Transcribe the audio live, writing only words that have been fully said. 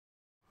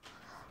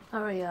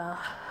Alright, y'all.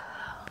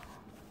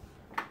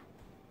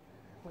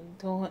 We're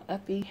doing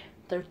Epi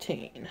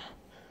 13.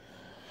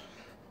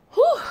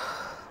 Whew.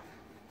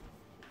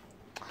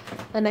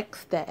 The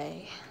next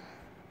day.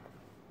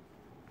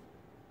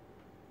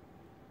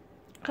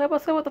 Okay, about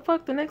to say what the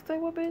fuck? The next day,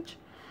 what, bitch?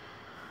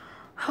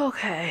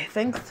 Okay,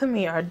 thanks to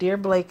me, our dear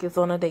Blake is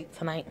on a date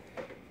tonight.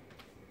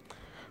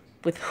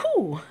 With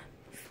who?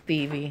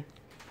 Stevie.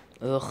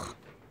 Ugh.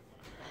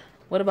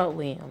 What about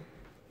Liam?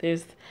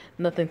 There's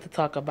nothing to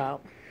talk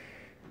about.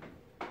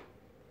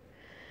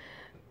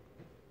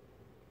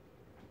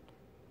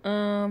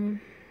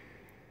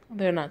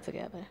 They're not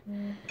together.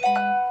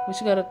 We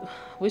should go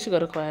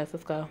to class.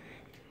 Let's go.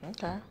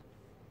 Okay.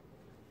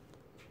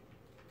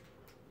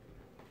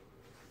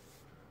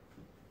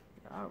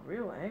 Y'all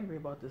real angry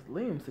about this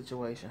Liam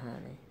situation,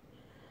 honey.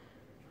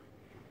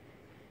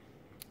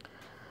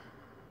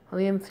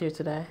 Liam's here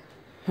today,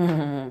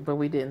 but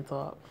we didn't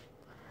talk.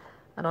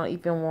 I don't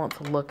even want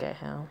to look at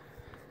him,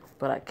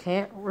 but I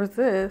can't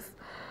resist.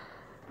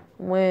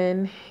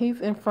 When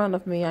he's in front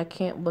of me, I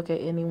can't look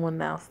at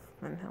anyone else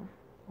than him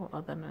or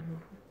other than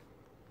him.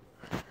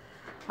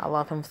 I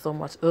love him so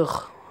much.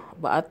 Ugh.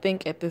 But I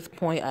think at this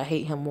point, I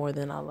hate him more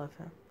than I love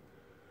him.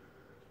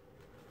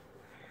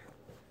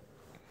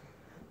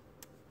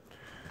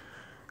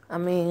 I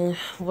mean,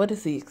 what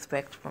does he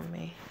expect from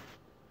me?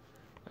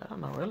 I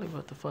don't know really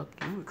what the fuck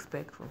you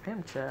expect from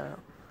him, child.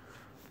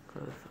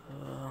 Because,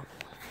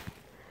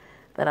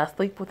 that I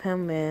sleep with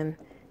him and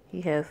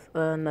he has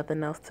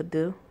nothing else to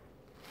do.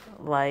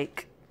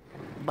 Like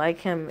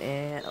him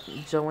and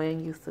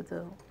Joanne used to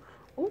do.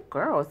 Oh,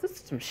 girl, is this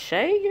some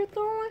shade you're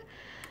throwing?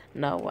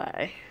 No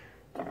way.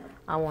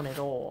 I want it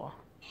all.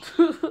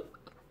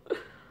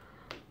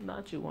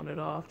 Not you want it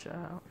off,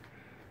 child.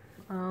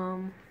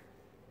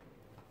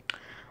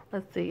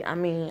 Let's see. I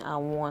mean, I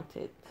want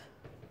it.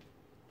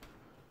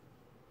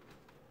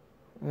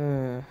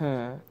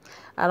 I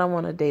don't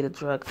want to date a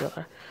drug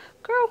dealer.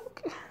 Girl.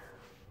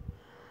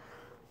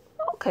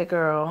 Okay,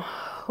 girl.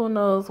 Who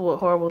knows what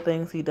horrible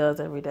things he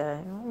does every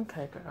day?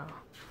 Okay, girl.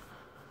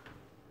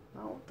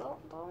 Don't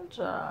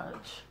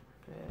judge,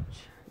 bitch.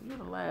 You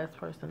the last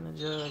person to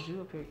judge. You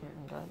up here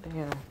getting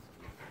goddamn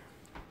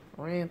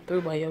ran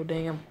through by your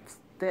damn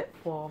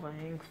stepfather.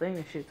 I ain't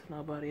saying shit to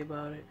nobody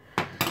about it.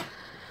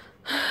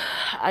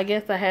 I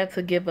guess I had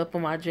to give up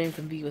on my dreams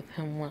and be with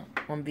him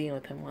on being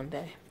with him one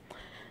day.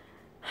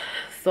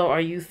 So, are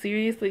you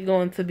seriously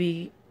going to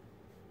be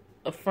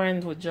a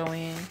friend with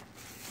Joanne?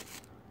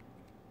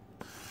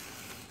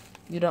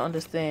 You don't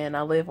understand.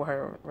 I live with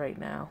her right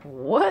now.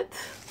 What?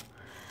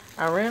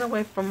 I ran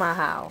away from my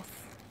house.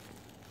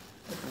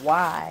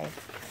 Why?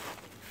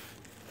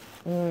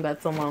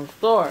 That's a long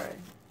story.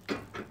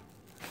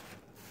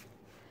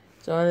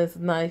 Joanne is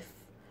nice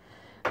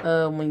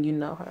when you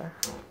know her.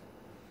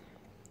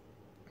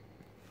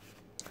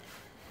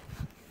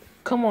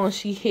 Come on,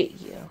 she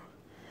hit you.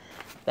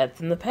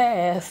 That's in the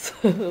past.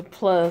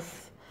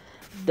 Plus,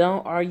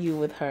 don't argue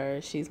with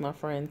her. She's my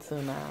friend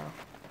too now.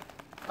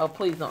 Oh,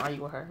 please don't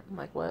argue with her. I'm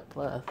like, what?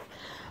 Plus.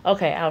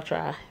 Okay, I'll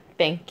try.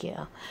 Thank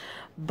you.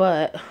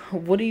 But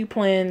what do you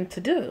plan to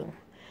do?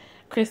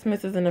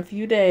 Christmas is in a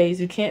few days.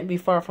 You can't be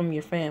far from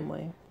your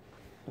family.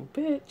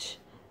 Bitch.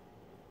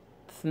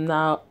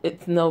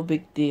 It's no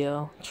big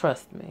deal.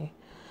 Trust me.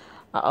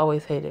 I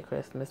always hated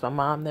Christmas. My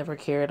mom never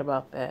cared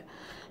about that.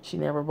 She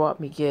never bought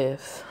me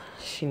gifts.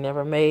 She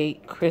never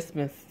made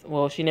Christmas.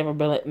 Well, she never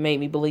made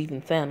me believe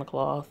in Santa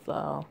Claus.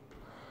 So,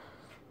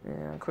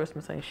 yeah,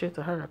 Christmas ain't shit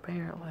to her,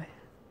 apparently.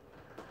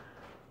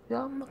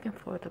 Y'all, I'm looking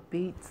for the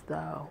beats,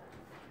 though.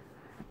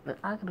 But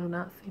I do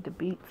not see the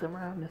beats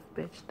around this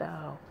bitch,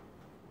 though.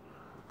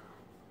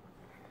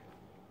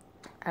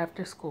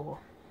 After school.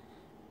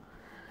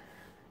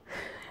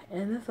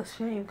 And it's a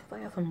shame because I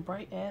got some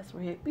bright ass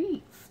red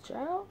beats,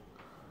 child.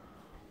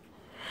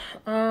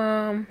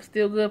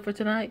 Still good for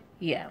tonight?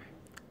 Yeah.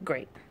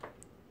 Great.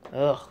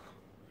 Ugh.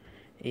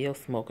 Your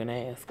smoking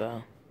ass,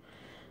 though.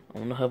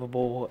 On the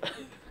hoverboard.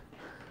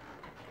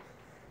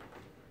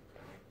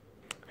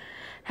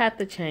 Have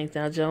to change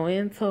now.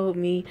 Joanne told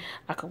me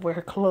I could wear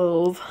her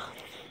clothes.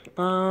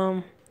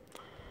 Let's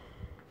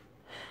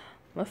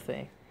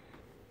see.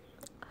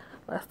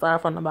 Let's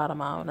start from the bottom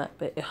on that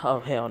bit. Oh,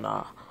 hell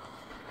no.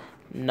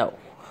 No.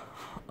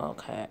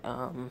 Okay,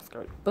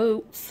 skirt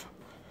boots.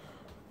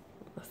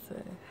 Let's see.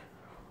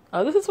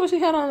 Oh, this is what she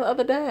had on the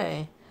other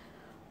day.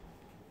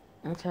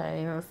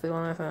 Okay, let's see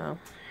one more time.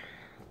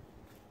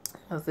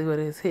 Let's see what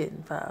it's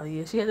hitting file.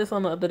 Yeah, she had this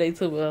on the other day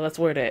too. Well, let's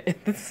wear that.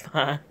 It's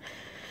fine.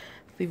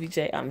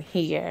 CBJ, I'm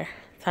here.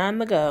 Time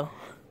to go.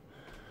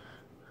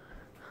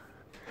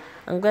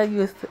 I'm glad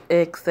you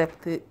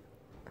accepted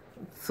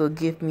to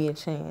give me a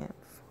chance.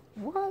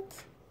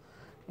 What?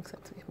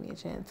 Except to give me a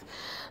chance.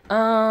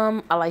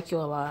 I like you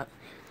a lot.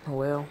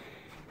 Well,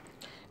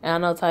 and I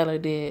know Tyler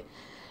did.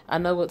 I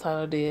know what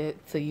Tyler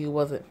did to you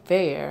wasn't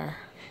fair.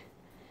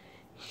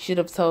 He should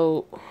have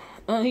told.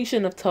 He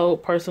shouldn't have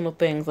told personal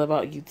things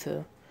about you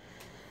too.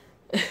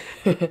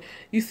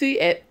 You see,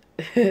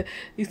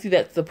 you see,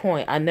 that's the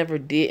point. I never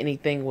did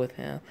anything with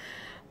him,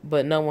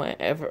 but no one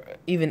ever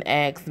even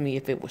asked me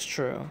if it was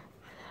true.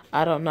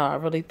 I don't know. I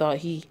really thought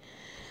he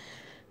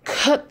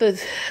cut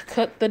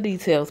the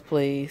details,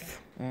 please.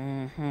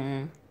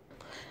 I'm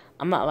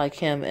not like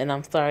him, and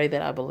I'm sorry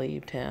that I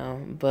believed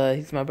him, but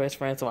he's my best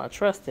friend, so I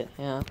trusted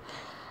him.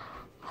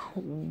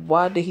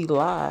 Why did he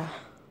lie?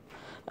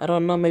 I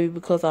don't know. Maybe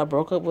because I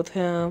broke up with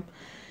him.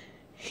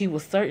 He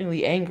was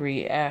certainly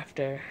angry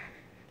after.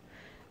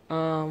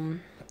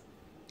 Then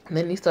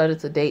he started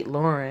to date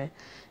Lauren.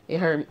 It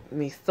hurt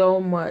me so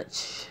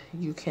much.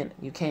 You can't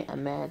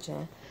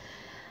imagine.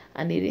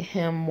 I needed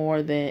him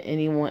more than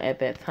anyone at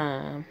that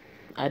time.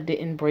 I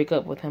didn't break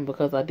up with him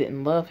because I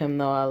didn't love him.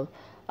 No,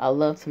 I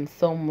loved him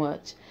so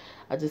much.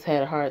 I just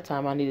had a hard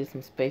time. I needed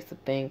some space to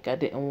think. I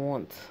didn't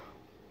want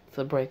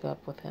to break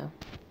up with him.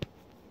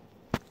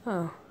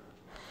 Oh.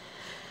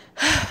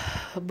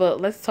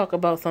 But let's talk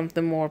about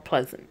something more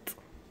pleasant.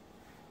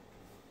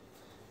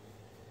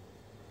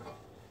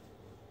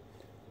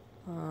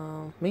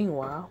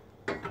 Meanwhile,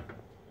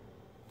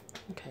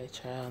 okay,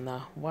 child,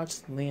 now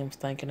watch Liam's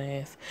stinking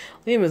ass.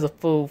 Liam is a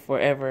fool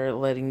forever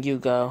letting you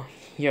go.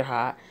 You're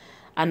hot.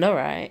 I know,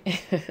 right?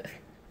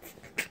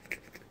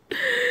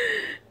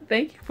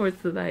 Thank you for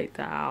tonight,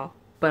 doll.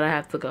 But I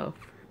have to go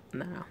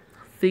now.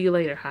 See you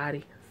later,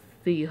 hottie.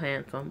 See you,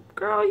 handsome.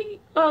 Girl, you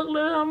ugly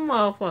little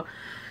motherfucker.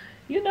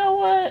 You know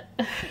what?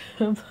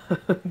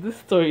 This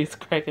story is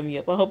cracking me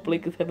up. I hope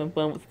Blake is having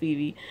fun with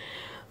Stevie.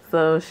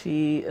 So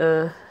she's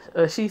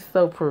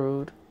so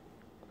prude.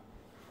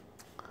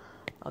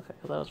 Okay,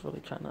 because I was really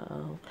trying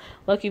to.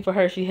 Lucky for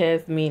her, she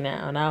has me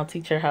now, and I'll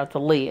teach her how to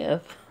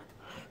live.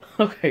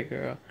 Okay,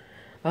 girl.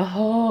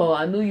 Oh,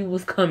 I knew you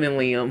was coming,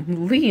 Liam.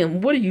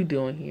 Liam, what are you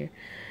doing here?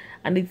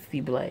 I need to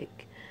see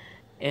Blake.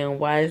 And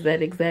why is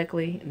that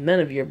exactly? None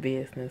of your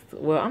business.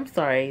 Well, I'm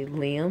sorry,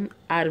 Liam.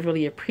 I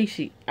really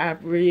appreciate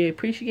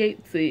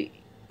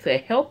to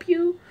help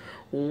you.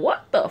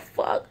 What the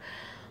fuck?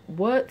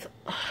 What?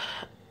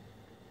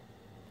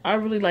 I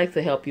really like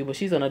to help you, but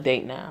she's on a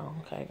date now.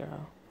 Okay,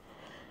 girl.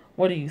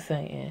 What are you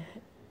saying?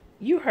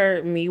 You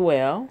heard me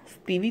well.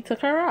 Stevie took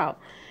her out,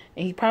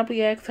 and he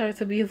probably asked her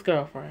to be his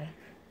girlfriend.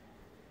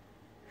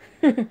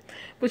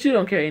 But you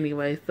don't care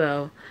anyway,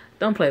 so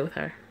don't play with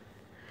her.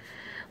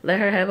 Let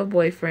her have a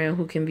boyfriend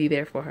who can be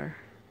there for her.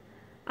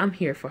 I'm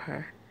here for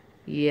her.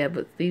 Yeah,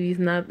 but Stevie's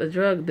not a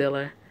drug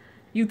dealer.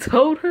 You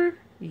told her?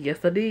 Yes,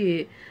 I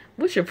did.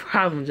 What's your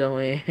problem,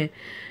 Joanne?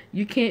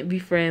 You can't be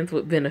friends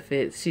with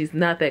benefits. She's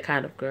not that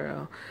kind of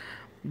girl.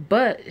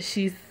 But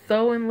she's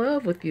so in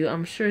love with you.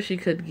 I'm sure she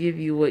could give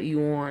you what you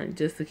want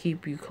just to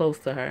keep you close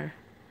to her.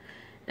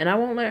 And I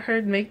won't let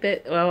her make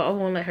that. Well, I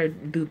won't let her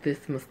do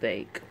this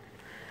mistake.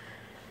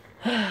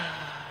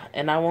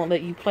 And I won't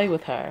let you play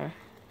with her.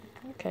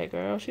 Okay,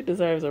 girl. She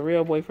deserves a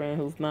real boyfriend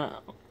who's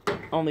not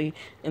only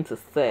into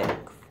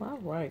sex. All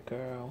right,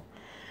 girl.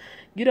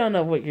 You don't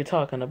know what you're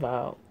talking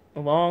about.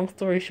 Long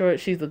story short,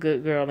 she's a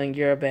good girl and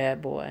you're a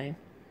bad boy.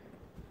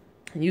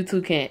 You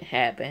two can't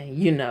happen.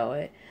 You know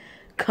it.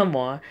 Come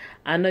on.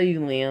 I know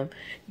you, Liam.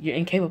 You're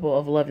incapable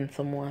of loving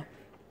someone.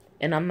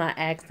 And I'm not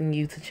asking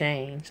you to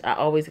change. I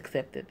always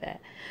accepted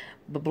that.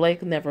 But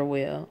Blake never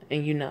will,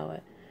 and you know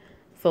it.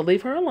 So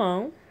leave her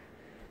alone.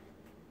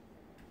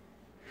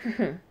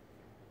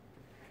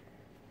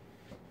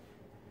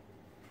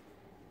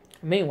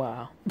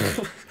 Meanwhile,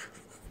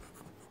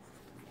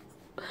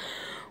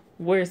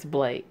 where's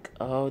Blake?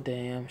 Oh,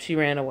 damn. She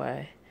ran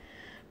away.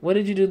 What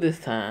did you do this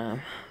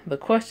time? The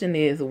question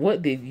is,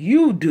 what did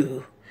you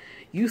do?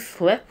 You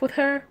slept with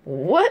her?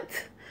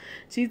 What?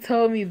 She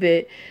told me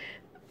that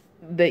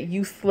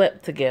you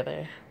slept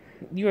together.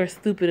 You are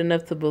stupid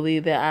enough to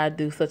believe that I'd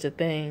do such a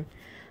thing.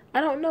 I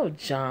don't know,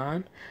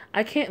 John.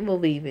 I can't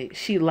believe it.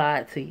 She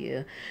lied to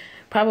you.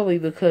 Probably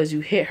because you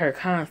hit her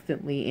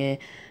constantly and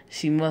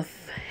she must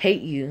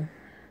hate you.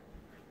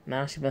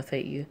 Now she must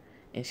hate you.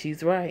 And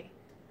she's right.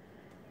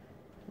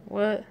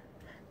 What?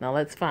 Now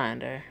let's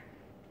find her.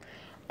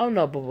 Oh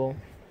no, boo-boo.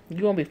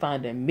 You won't be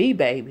finding me,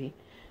 baby.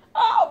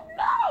 Oh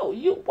no,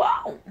 you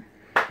won't.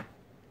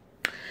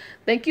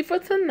 Thank you for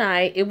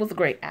tonight. It was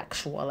great,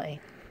 actually.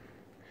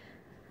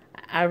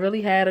 I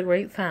really had a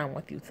great time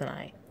with you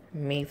tonight.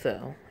 Me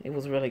too. It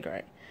was really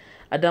great.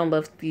 I don't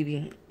love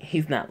Stevie.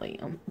 He's not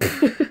Liam.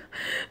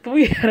 But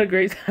we had a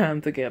great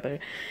time together.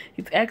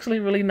 He's actually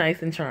really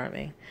nice and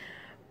charming.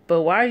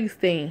 But why are you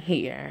staying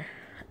here?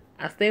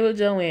 I stay with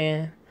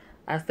Joanne.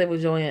 I stayed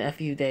with Joanne a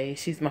few days.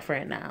 She's my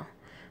friend now.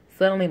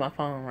 Suddenly my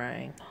phone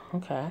rang.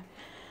 Okay.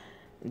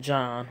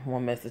 John,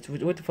 one message.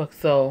 What the fuck?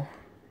 So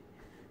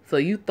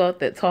you thought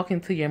that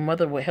talking to your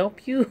mother would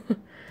help you?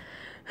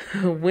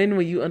 When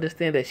will you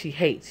understand that she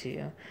hates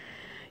you?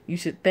 You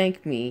should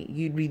thank me.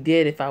 You'd be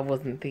dead if I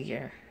wasn't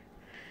there.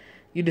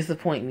 You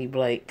disappoint me,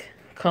 Blake.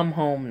 Come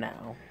home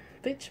now.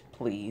 Bitch,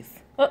 please.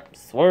 Oh,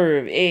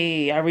 swerve.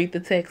 Hey, I read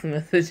the text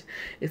message.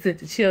 It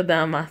sent a chill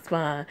down my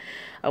spine.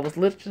 I was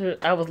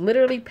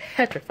literally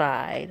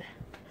petrified.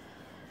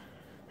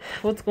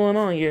 What's going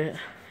on?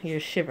 You're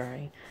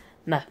shivering.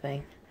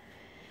 Nothing.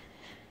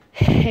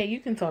 Hey, you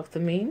can talk to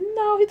me.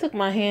 No, he took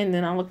my hand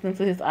and I looked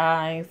into his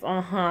eyes.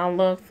 I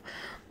looked.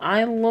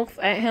 I looked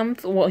at him.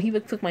 Well, he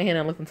took my hand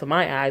and looked into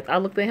my eyes. I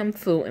looked at him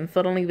too, and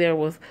suddenly there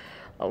was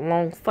a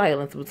long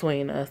silence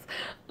between us.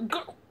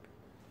 Girl,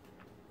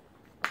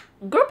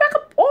 back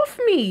up off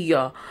me.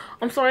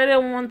 I'm sorry I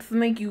didn't want to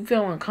make you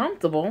feel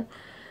uncomfortable.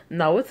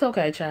 No, it's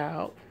okay,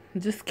 child.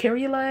 Just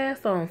carry your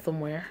ass on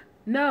somewhere.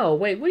 No,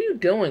 wait, what are you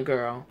doing,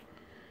 girl?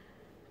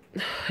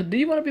 Do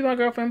you want to be my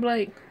girlfriend,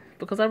 Blake?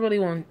 Because I really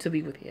want to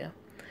be with you.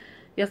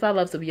 Yes, I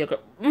love to be your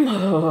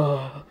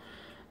girl.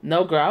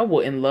 No, girl, I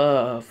wouldn't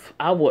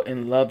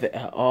love it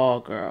at all,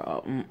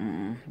 girl.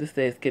 This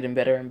day is getting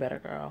better and better,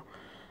 girl.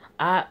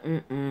 I'll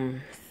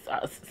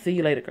see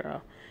you later,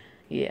 girl.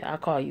 Yeah, I'll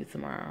call you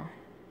tomorrow.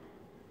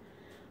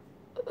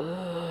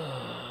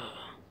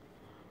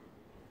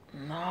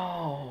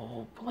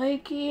 No,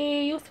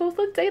 Blakey, you're supposed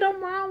to date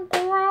him around,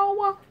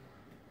 girl.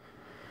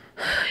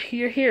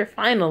 You're here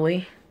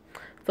finally.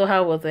 So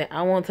how was it?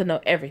 I want to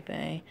know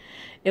everything.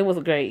 It was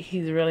great.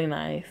 He's really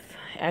nice.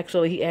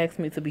 Actually, he asked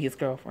me to be his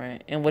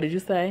girlfriend. And what did you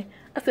say?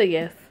 I said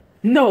yes.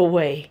 No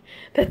way.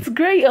 That's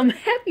great. I'm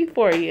happy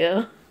for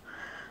you.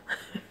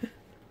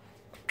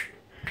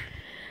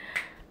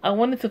 I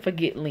wanted to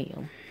forget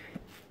Liam.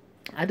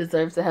 I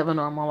deserve to have a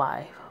normal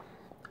life.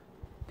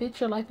 Bitch,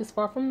 your life is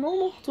far from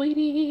normal,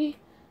 sweetie.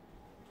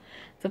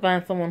 To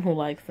find someone who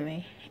likes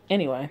me.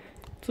 Anyway,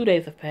 2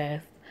 days have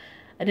passed.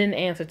 I didn't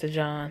answer to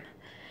John.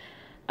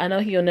 I know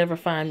he'll never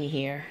find me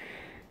here.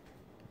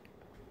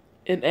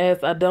 And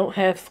as I don't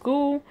have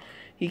school,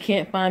 he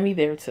can't find me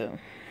there too.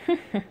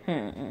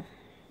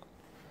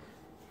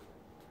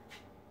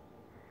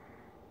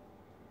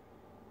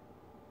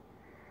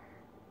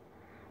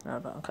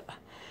 Okay.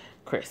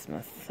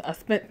 Christmas. I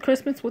spent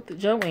Christmas with the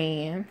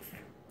Joannes.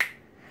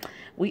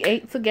 We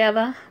ate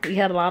together. We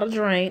had a lot of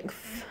drinks.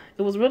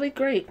 It was really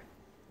great.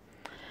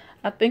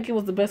 I think it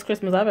was the best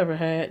Christmas I've ever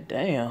had.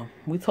 Damn.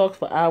 We talked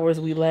for hours.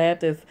 We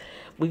laughed as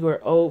we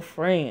were old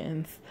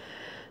friends.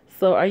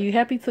 So, are you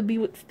happy to be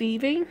with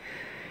Stevie?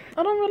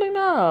 I don't really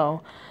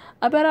know.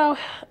 I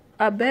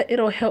bet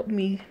it'll help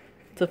me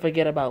to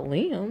forget about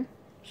Liam.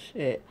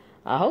 Shit.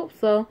 I hope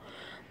so.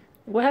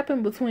 What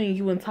happened between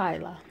you and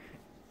Tyler?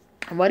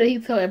 Why did he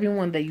tell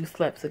everyone that you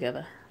slept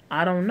together?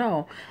 I don't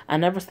know. I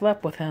never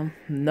slept with him.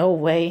 No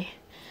way.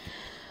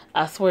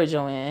 I swear,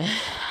 Joanne,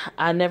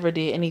 I never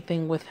did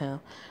anything with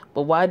him.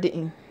 But why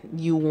didn't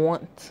you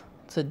want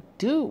to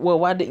do... Well,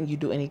 why didn't you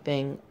do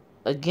anything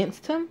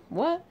against him?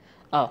 What?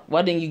 Oh,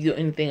 why didn't you do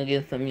anything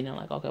against him? You know,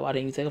 like, okay, why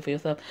didn't you take it for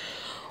yourself?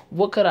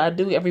 What could I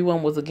do?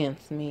 Everyone was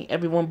against me.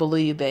 Everyone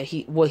believed that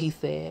what he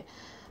said.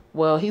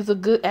 Well, he's a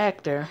good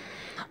actor.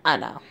 I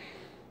know.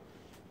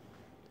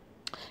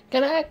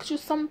 Can I ask you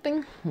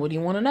something? What do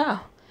you want to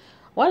know?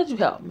 Why did you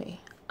help me?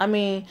 I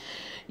mean,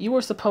 you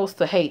were supposed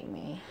to hate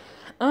me.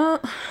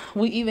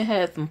 We even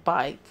had some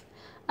fights.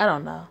 I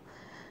don't know.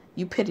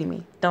 You pity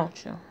me,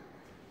 don't you?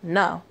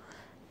 No.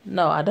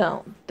 No, I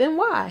don't. Then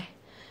why?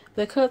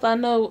 Because I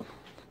know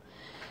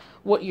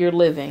what you're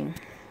living.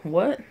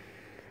 What?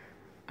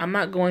 I'm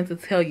not going to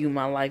tell you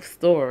my life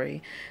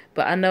story,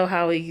 but I know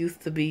how it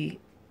used to be.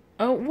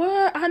 Oh,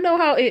 what? I know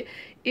how it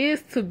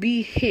is to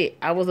be hit.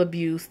 I was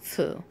abused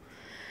too.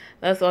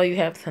 That's all you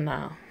have to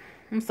know.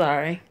 I'm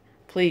sorry.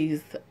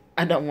 Please,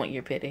 I don't want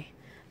your pity.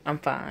 I'm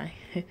fine.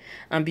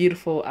 I'm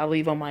beautiful. I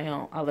live on my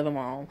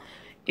own.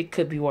 It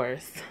could be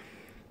worse.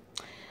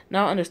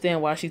 Now I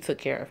understand why she took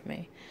care of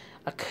me.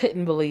 I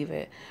couldn't believe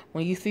it.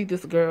 When you see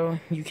this girl,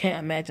 you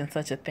can't imagine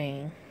such a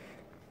thing.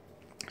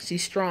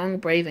 She's strong,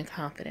 brave, and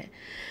confident.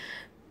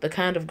 The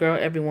kind of girl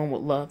everyone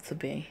would love to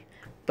be.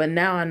 But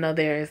now I know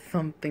there is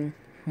something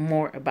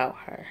more about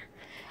her.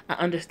 I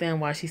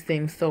understand why she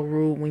seems so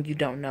rude when you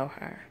don't know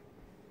her.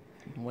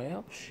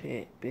 Well,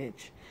 shit,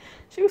 bitch.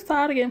 She was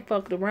tired of getting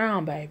fucked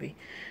around, baby.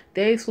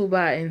 Days flew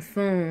by and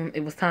soon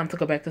it was time to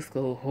go back to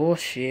school. Oh,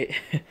 shit.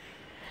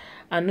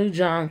 I knew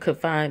John could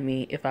find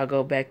me if I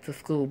go back to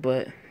school,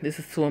 but this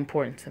is too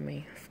important to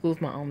me.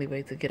 School's my only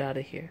way to get out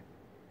of here.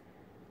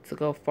 To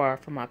go far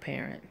from my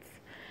parents.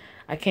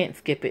 I can't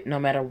skip it no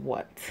matter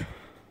what.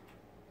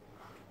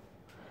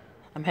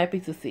 I'm happy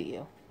to see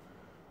you.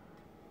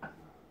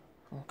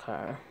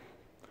 Okay.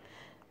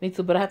 Me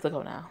too, but I have to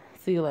go now.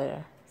 See you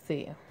later.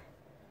 See you.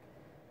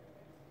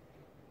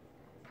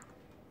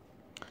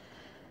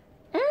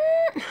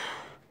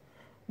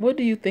 What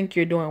do you think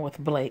you're doing with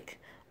Blake?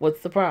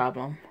 What's the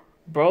problem?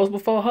 Bros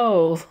before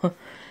hoes.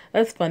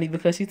 That's funny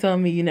because she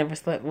told me you never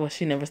slept. Well,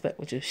 she never slept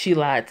with you. She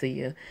lied to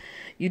you.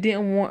 You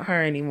didn't want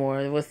her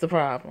anymore. What's the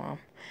problem?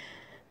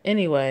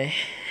 Anyway,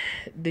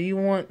 do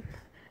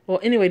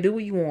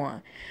what you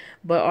want.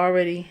 But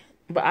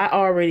I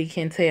already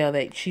can tell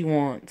that she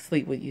won't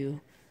sleep with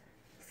you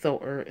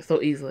so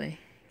easily.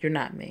 You're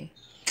not me.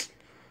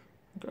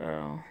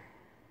 Girl.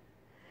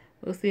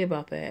 We'll see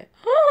about that.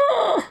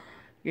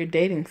 You're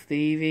dating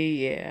Stevie?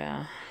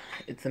 Yeah.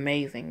 It's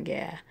amazing,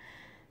 yeah.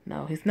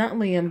 No, he's not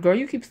Liam. Girl,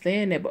 you keep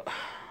saying that, but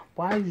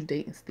why are you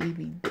dating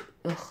Stevie?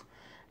 Ugh.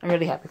 I'm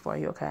really happy for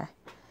you, okay?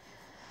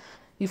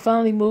 You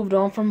finally moved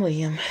on from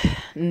Liam.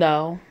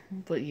 No,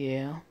 but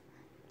yeah.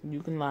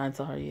 You can lie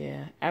to her,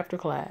 yeah. After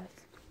class.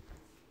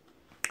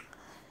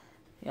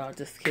 Y'all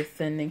just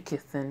kissing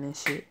and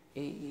shit.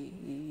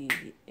 Hey,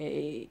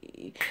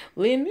 hey.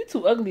 Liam, you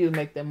too ugly to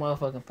make that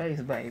motherfucking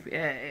face, baby.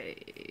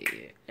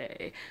 Hey,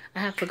 hey. I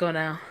have to go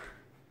now.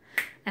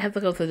 I have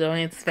to go to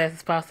Joann's as fast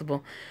as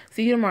possible.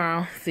 See you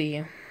tomorrow. See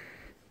you.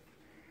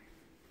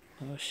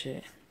 Oh,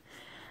 shit.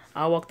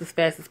 I'll walk as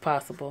fast as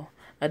possible.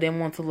 I didn't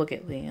want to look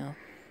at Liam.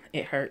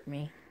 It hurt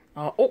me.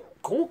 Oh,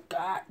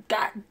 God.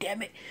 God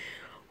damn it.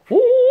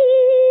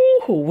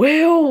 Ooh,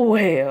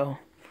 well.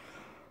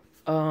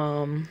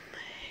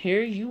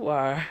 Here you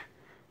are.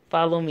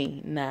 Follow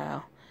me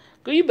now.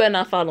 Girl, you better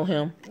not follow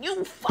him.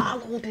 You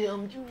followed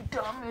him. You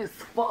dumb as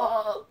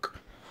fuck.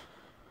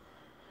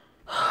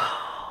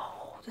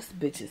 This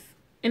bitch is...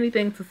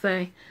 Anything to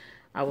say?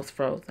 I was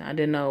frozen. I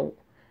didn't know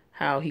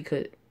how he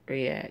could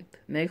react.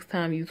 Next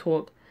time you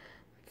talk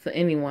to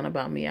anyone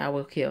about me, I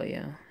will kill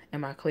you.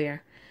 Am I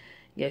clear?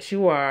 Yes,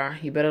 you are.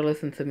 You better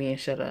listen to me and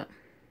shut up.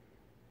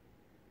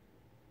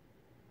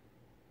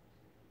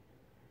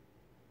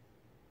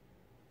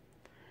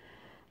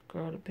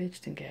 Girl, the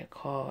bitch done got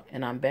caught,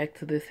 and I'm back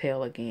to this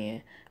hell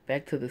again.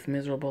 Back to this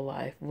miserable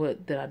life.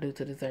 What did I do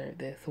to deserve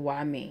this?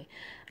 Why me?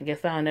 I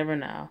guess I'll never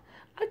know.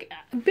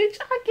 Bitch,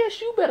 I guess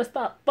you better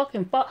stop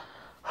fucking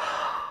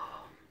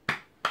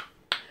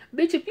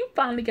Bitch, if you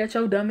finally got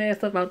your dumb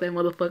ass up out that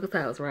motherfucker's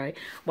house, right?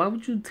 Why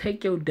would you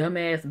take your dumb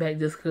ass back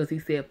just because he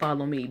said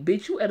follow me?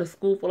 Bitch, you at a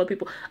school full of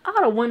people. I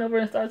would have went over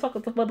and started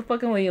talking to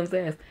motherfucking William's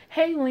ass.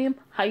 Hey, Liam,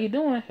 how you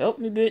doing? Help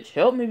me, bitch.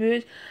 Help me,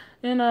 bitch.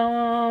 You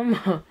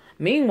know,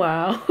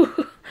 meanwhile,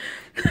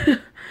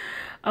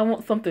 I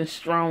want something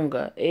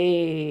stronger.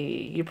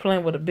 Hey, you're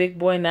playing with a big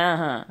boy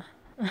now,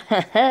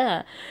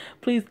 huh?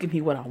 Please give me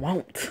what I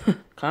want.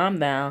 Calm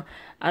down.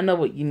 I know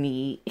what you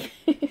need.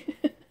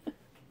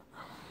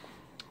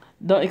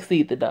 Don't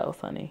exceed the dose,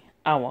 honey.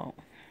 I won't.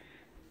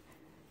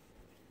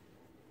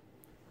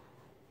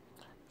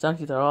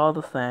 Junkies are all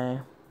the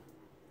same.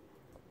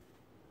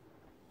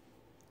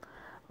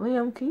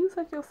 Liam, can you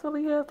take your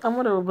silly ass? I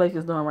wonder what Blake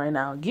is doing right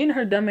now. Getting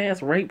her dumb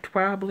ass raped,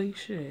 probably.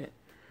 Shit.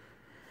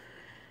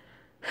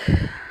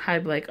 Hi,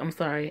 Blake. I'm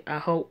sorry. I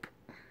hope.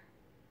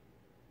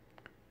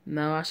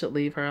 No, I should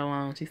leave her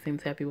alone. She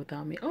seems happy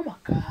without me. Oh, my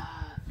God.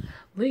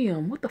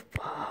 Liam, what the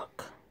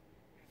fuck?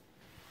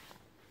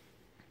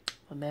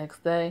 The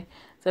next day.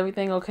 Is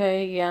everything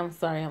okay? Yeah, I'm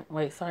sorry.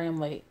 Sorry I'm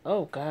late.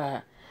 Oh,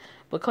 God.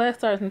 But class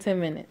starts in 10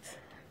 minutes.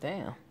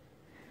 Damn.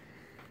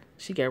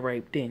 She got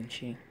raped, didn't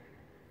she?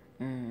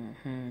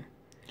 Mm-hmm.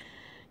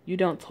 You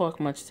don't talk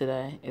much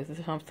today. Is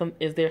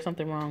there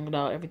something wrong?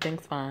 No,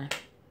 everything's fine.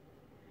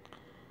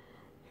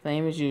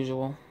 Same as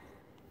usual.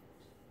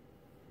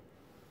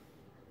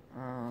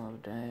 Oh,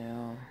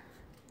 damn.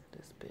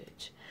 This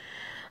bitch.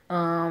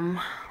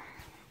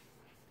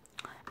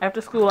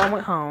 After school, I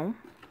went home.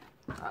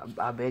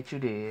 I bet you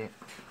did.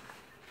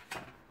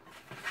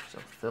 So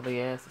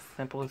silly ass, is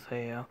simple as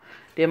hell.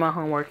 Did my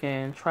homework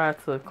and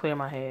tried to clear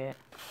my head.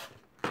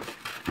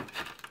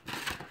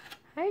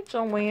 Hey,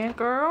 Joanne,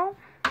 girl.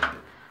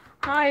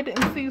 I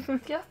didn't see you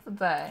since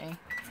yesterday.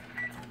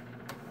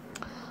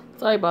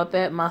 Sorry about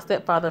that. My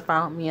stepfather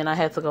found me and I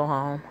had to go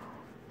home.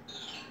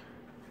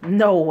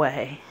 No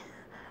way.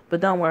 But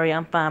don't worry,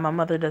 I'm fine. My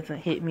mother doesn't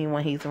hit me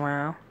when he's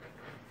around.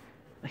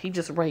 He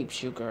just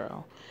rapes you,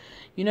 girl.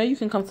 You know you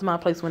can come to my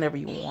place whenever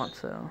you want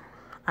to.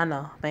 I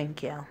know.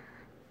 Thank you.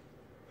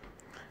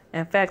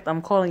 In fact,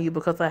 I'm calling you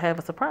because I have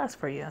a surprise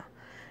for you.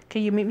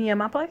 Can you meet me at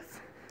my place?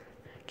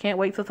 Can't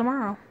wait till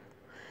tomorrow.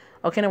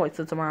 Oh, can I wait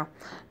till tomorrow?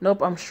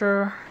 Nope, I'm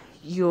sure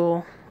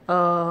you'll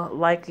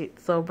like it,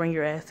 so bring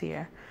your ass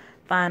here.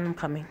 Fine, I'm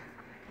coming.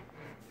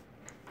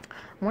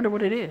 I wonder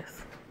what it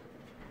is.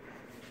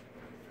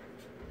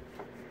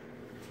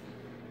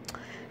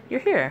 You're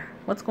here.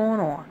 What's going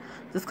on?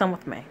 Just come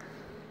with me.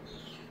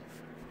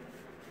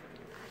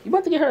 You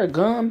about to get her a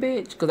gun,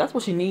 bitch? Because that's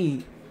what she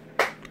need.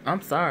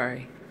 I'm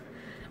sorry.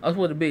 That's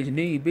what a bitch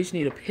need. Bitch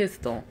need a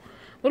pistol.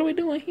 What are we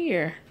doing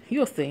here?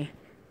 You'll see.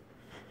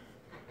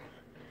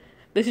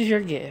 This is your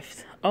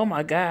gift. Oh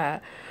my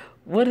God.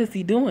 What is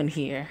he doing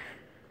here?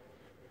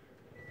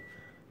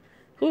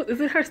 Who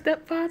is it? Her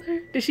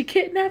stepfather? Did she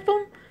kidnap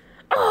him?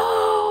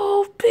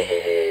 Oh,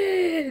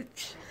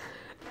 bitch.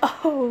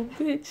 Oh,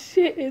 bitch.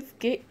 Shit is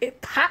getting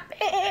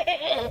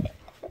poppin'.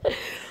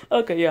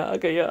 Okay,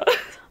 y'all.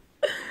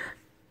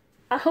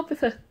 I hope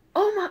it's a...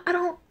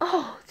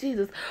 Oh,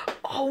 Jesus.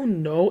 Oh,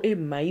 no. It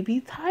may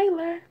be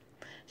Tyler.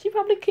 She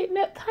probably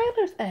kidnapped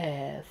Tyler's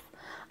ass.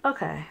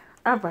 Okay.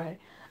 All right.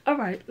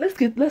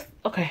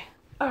 Okay.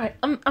 All right.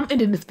 I'm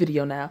ending this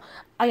video now.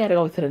 I gotta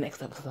go to the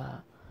next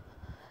episode.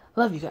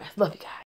 Love you guys.